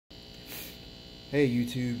Hey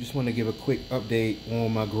YouTube, just want to give a quick update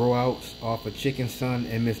on my grow outs off of Chicken Sun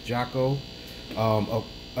and Miss Jocko.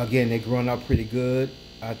 Again, they're growing up pretty good.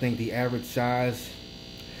 I think the average size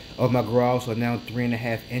of my grow outs are now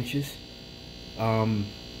 3.5 inches. And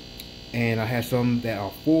I have some that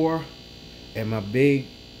are 4, and my big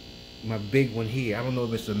one here, I don't know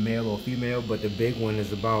if it's a male or female, but the big one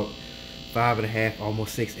is about 5.5,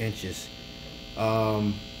 almost 6 inches.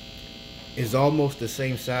 It's almost the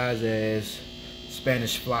same size as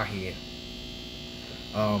Spanish fly here.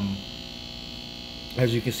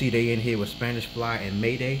 As you can see, they in here with Spanish fly and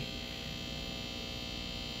Mayday.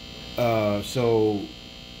 So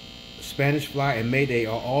Spanish fly and Mayday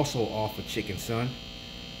are also off of Chicken Sun.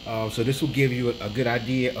 So this will give you a good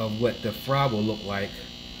idea of what the fry will look like,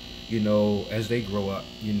 you know, as they grow up.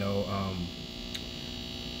 You know,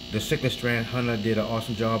 the cichlid strand hunter did an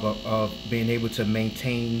awesome job of being able to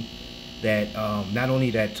maintain that, not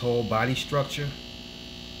only that tall body structure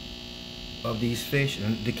of these fish,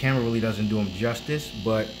 and the camera really doesn't do them justice,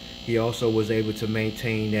 but he also was able to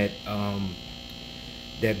maintain that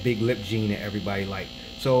that big lip gene that everybody liked.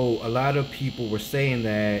 So a lot of people were saying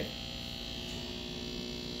that,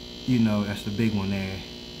 you know, that's the big one there.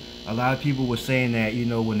 A lot of people were saying that, you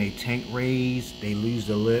know, when they tank raise, they lose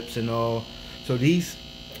the lips and all. So these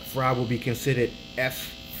fry will be considered F5,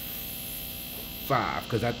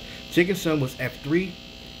 because Chicken Sun was F3,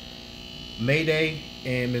 Mayday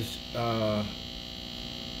and Miss and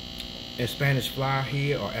Spanish fly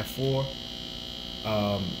here are F4,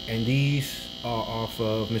 and these are off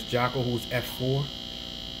of Miss Jocko, who's F4,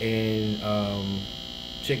 and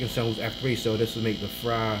Chicken Sun, who's F3. So this will make the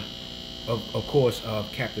fry, of course,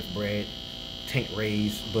 captive bred, tank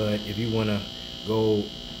raised. But if you want to go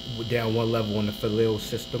down one level on the filial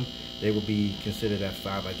system, they will be considered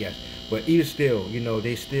F5, I guess. But even still, you know,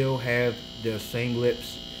 they still have the same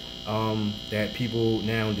lips that people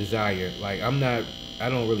now desire. Like, I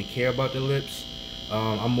don't really care about the lips.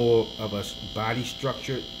 I'm more of a body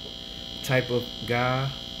structured type of guy.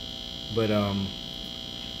 But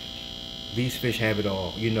these fish have it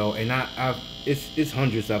all, you know. And it's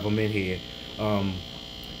hundreds of them in here.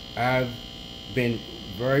 I've been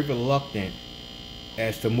very reluctant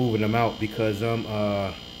as to moving them out, because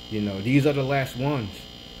you know, these are the last ones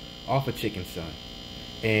off of Chicken Sun.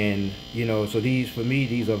 And, you know, so these, for me,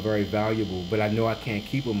 these are very valuable, but I know I can't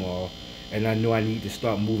keep them all, and I know I need to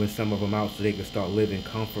start moving some of them out so they can start living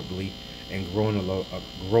comfortably and growing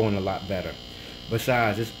a lot better.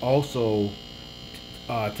 Besides, it's also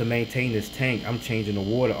to maintain this tank, I'm changing the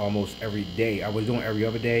water almost every day. I was doing every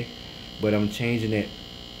other day, but I'm changing it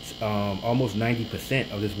almost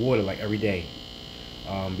 90% of this water, like, every day,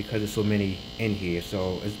 because there's so many in here.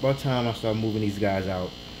 So it's about time I start moving these guys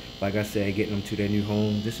out. Like I said, getting them to their new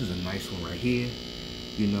home. This is a nice one right here.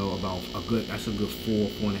 You know, about that's a good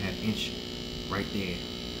 4.5 inch right there.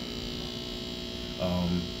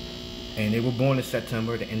 And they were born in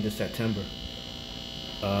September, the end of September.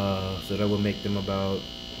 So that will make them about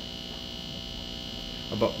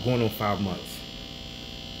going on 5 months.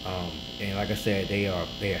 And like I said, they are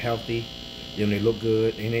healthy. You know, they look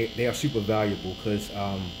good, and they are super valuable, because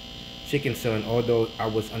Chicken Sun, although I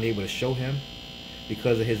was unable to show him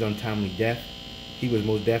because of his untimely death, he was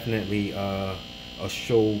most definitely a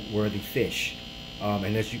show-worthy fish.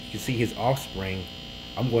 And as you can see, his offspring,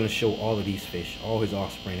 I'm going to show all of these fish, all his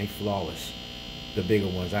offspring. They flawless, the bigger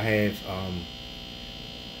ones. I have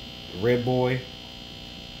Red Boy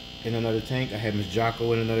in another tank. I have Miss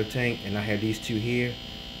Jocko in another tank, and I have these two here,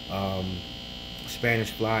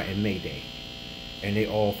 Spanish fly and Mayday, and they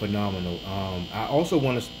all phenomenal. I also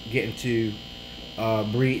want to get into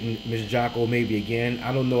breeding Miss Jocko maybe again.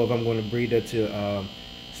 I don't know if I'm going to breed her to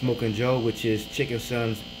Smoking Joe, which is Chicken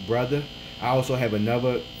Sun's brother. I also have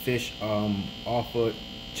another fish off of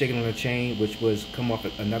Chicken on a Chain, which was come off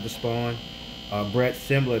another spawn, bred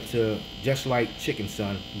similar to, just like Chicken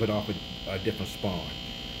Sun, but off a different spawn.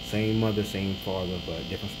 Same mother, same father, but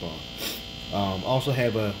different spawn. Also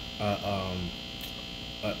have a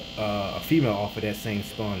female off of that same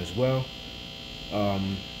spawn as well.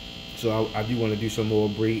 So I do want to do some more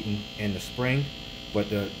breeding in the spring, but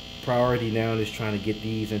the priority now is trying to get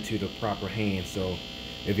these into the proper hands. So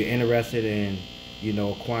if you're interested in, you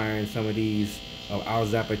know, acquiring some of these our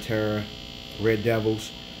Zapatera Red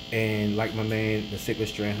Devils, and like my man, the cichlid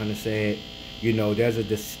strand hunter, said, you know, there's a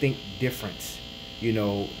distinct difference, you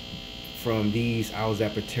know, from these our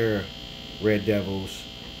Zapatera Red Devils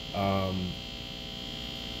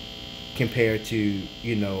compared to,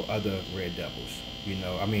 you know, other Red Devils. You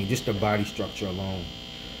know, I mean, just the body structure alone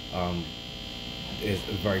is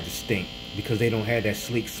very distinct, because they don't have that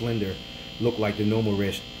sleek, slender look like the normal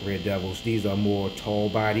red devils. These are more tall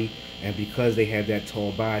body, and because they have that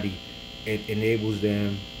tall body, it enables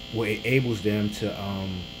them,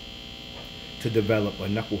 to develop a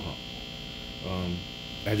knuckle hump.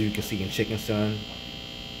 As you can see in Chicken Sun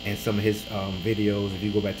and some of his videos, if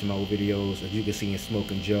you go back to my old videos, as you can see in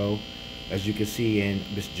Smoking Joe, as you can see in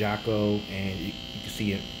Miss Jocko, and you can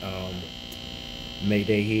see in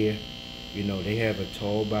Mayday here, you know, they have a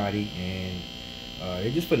tall body, and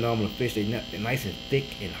they're just phenomenal fish. They're nice and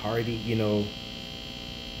thick and hardy, you know.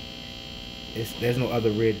 There's no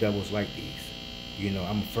other red devils like these. You know,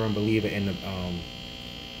 I'm a firm believer in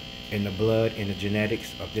the blood and the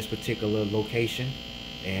genetics of this particular location,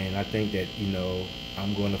 and I think that, you know,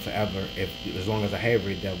 I'm going to forever, as long as I have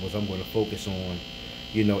red devils, I'm going to focus on,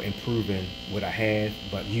 you know, improving what I have,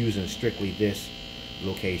 but using strictly this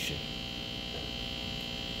location.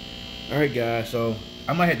 Alright guys, so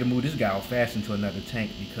I might have to move this guy out fast into another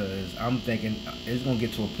tank, because I'm thinking it's going to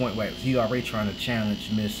get to a point where he's already trying to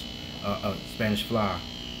challenge Miss Spanish Fly.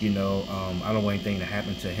 You know, I don't want anything to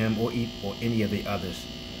happen to him or any of the others.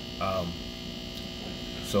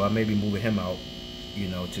 So I may be moving him out, you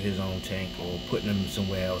know, to his own tank, or putting him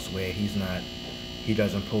somewhere else where he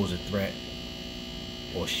doesn't pose a threat,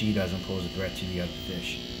 or she doesn't pose a threat to the other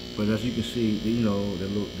fish. But as you can see, you know,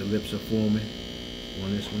 the lips are forming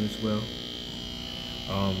on this one as well.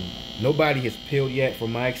 Nobody has peeled yet,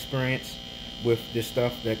 from my experience with this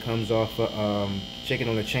stuff that comes off of Chicken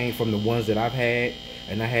on the Chain, from the ones that I've had.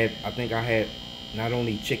 And I think I had not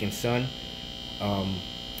only Chicken Sun,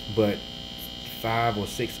 but 5 or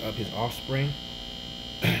 6 of his offspring,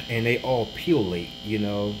 and they all peel late, you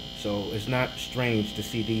know. So it's not strange to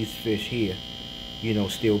see these fish here, you know,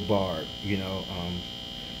 still barred, you know.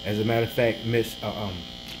 As a matter of fact, Miss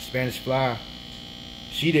Spanish Fly,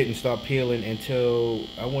 she didn't start peeling until,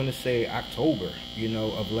 I want to say, October, you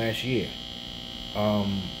know, of last year.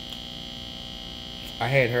 I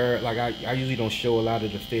had her, like, I usually don't show a lot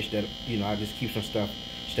of the fish that, you know, I just keep some stuff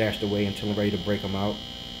stashed away until I'm ready to break them out.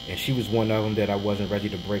 And she was one of them that I wasn't ready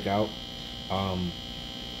to break out.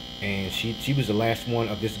 And she was the last one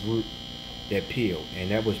of this group that peeled. And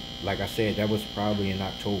that was, like I said, that was probably in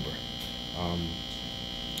October.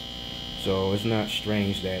 So it's not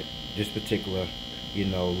strange that this particular, you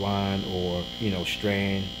know, line or, you know,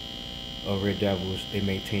 strand of red devils, they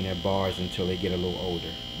maintain their bars until they get a little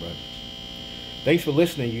older. But thanks for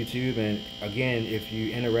listening, YouTube. And again, if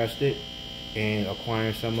you're interested in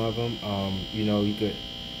acquiring some of them, you know, you could,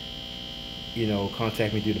 you know,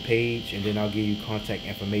 contact me through the page, and then I'll give you contact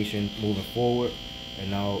information moving forward,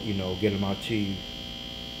 and I'll, you know, get them out to you,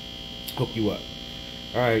 hook you up.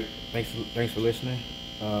 All right, thanks for listening.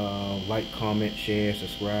 Like, comment, share,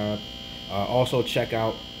 subscribe. Also check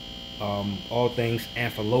out All Things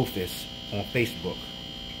Amphilophus on Facebook.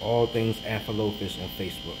 All Things Amphilophus on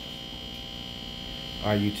Facebook. All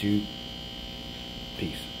right, YouTube.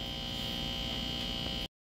 Peace.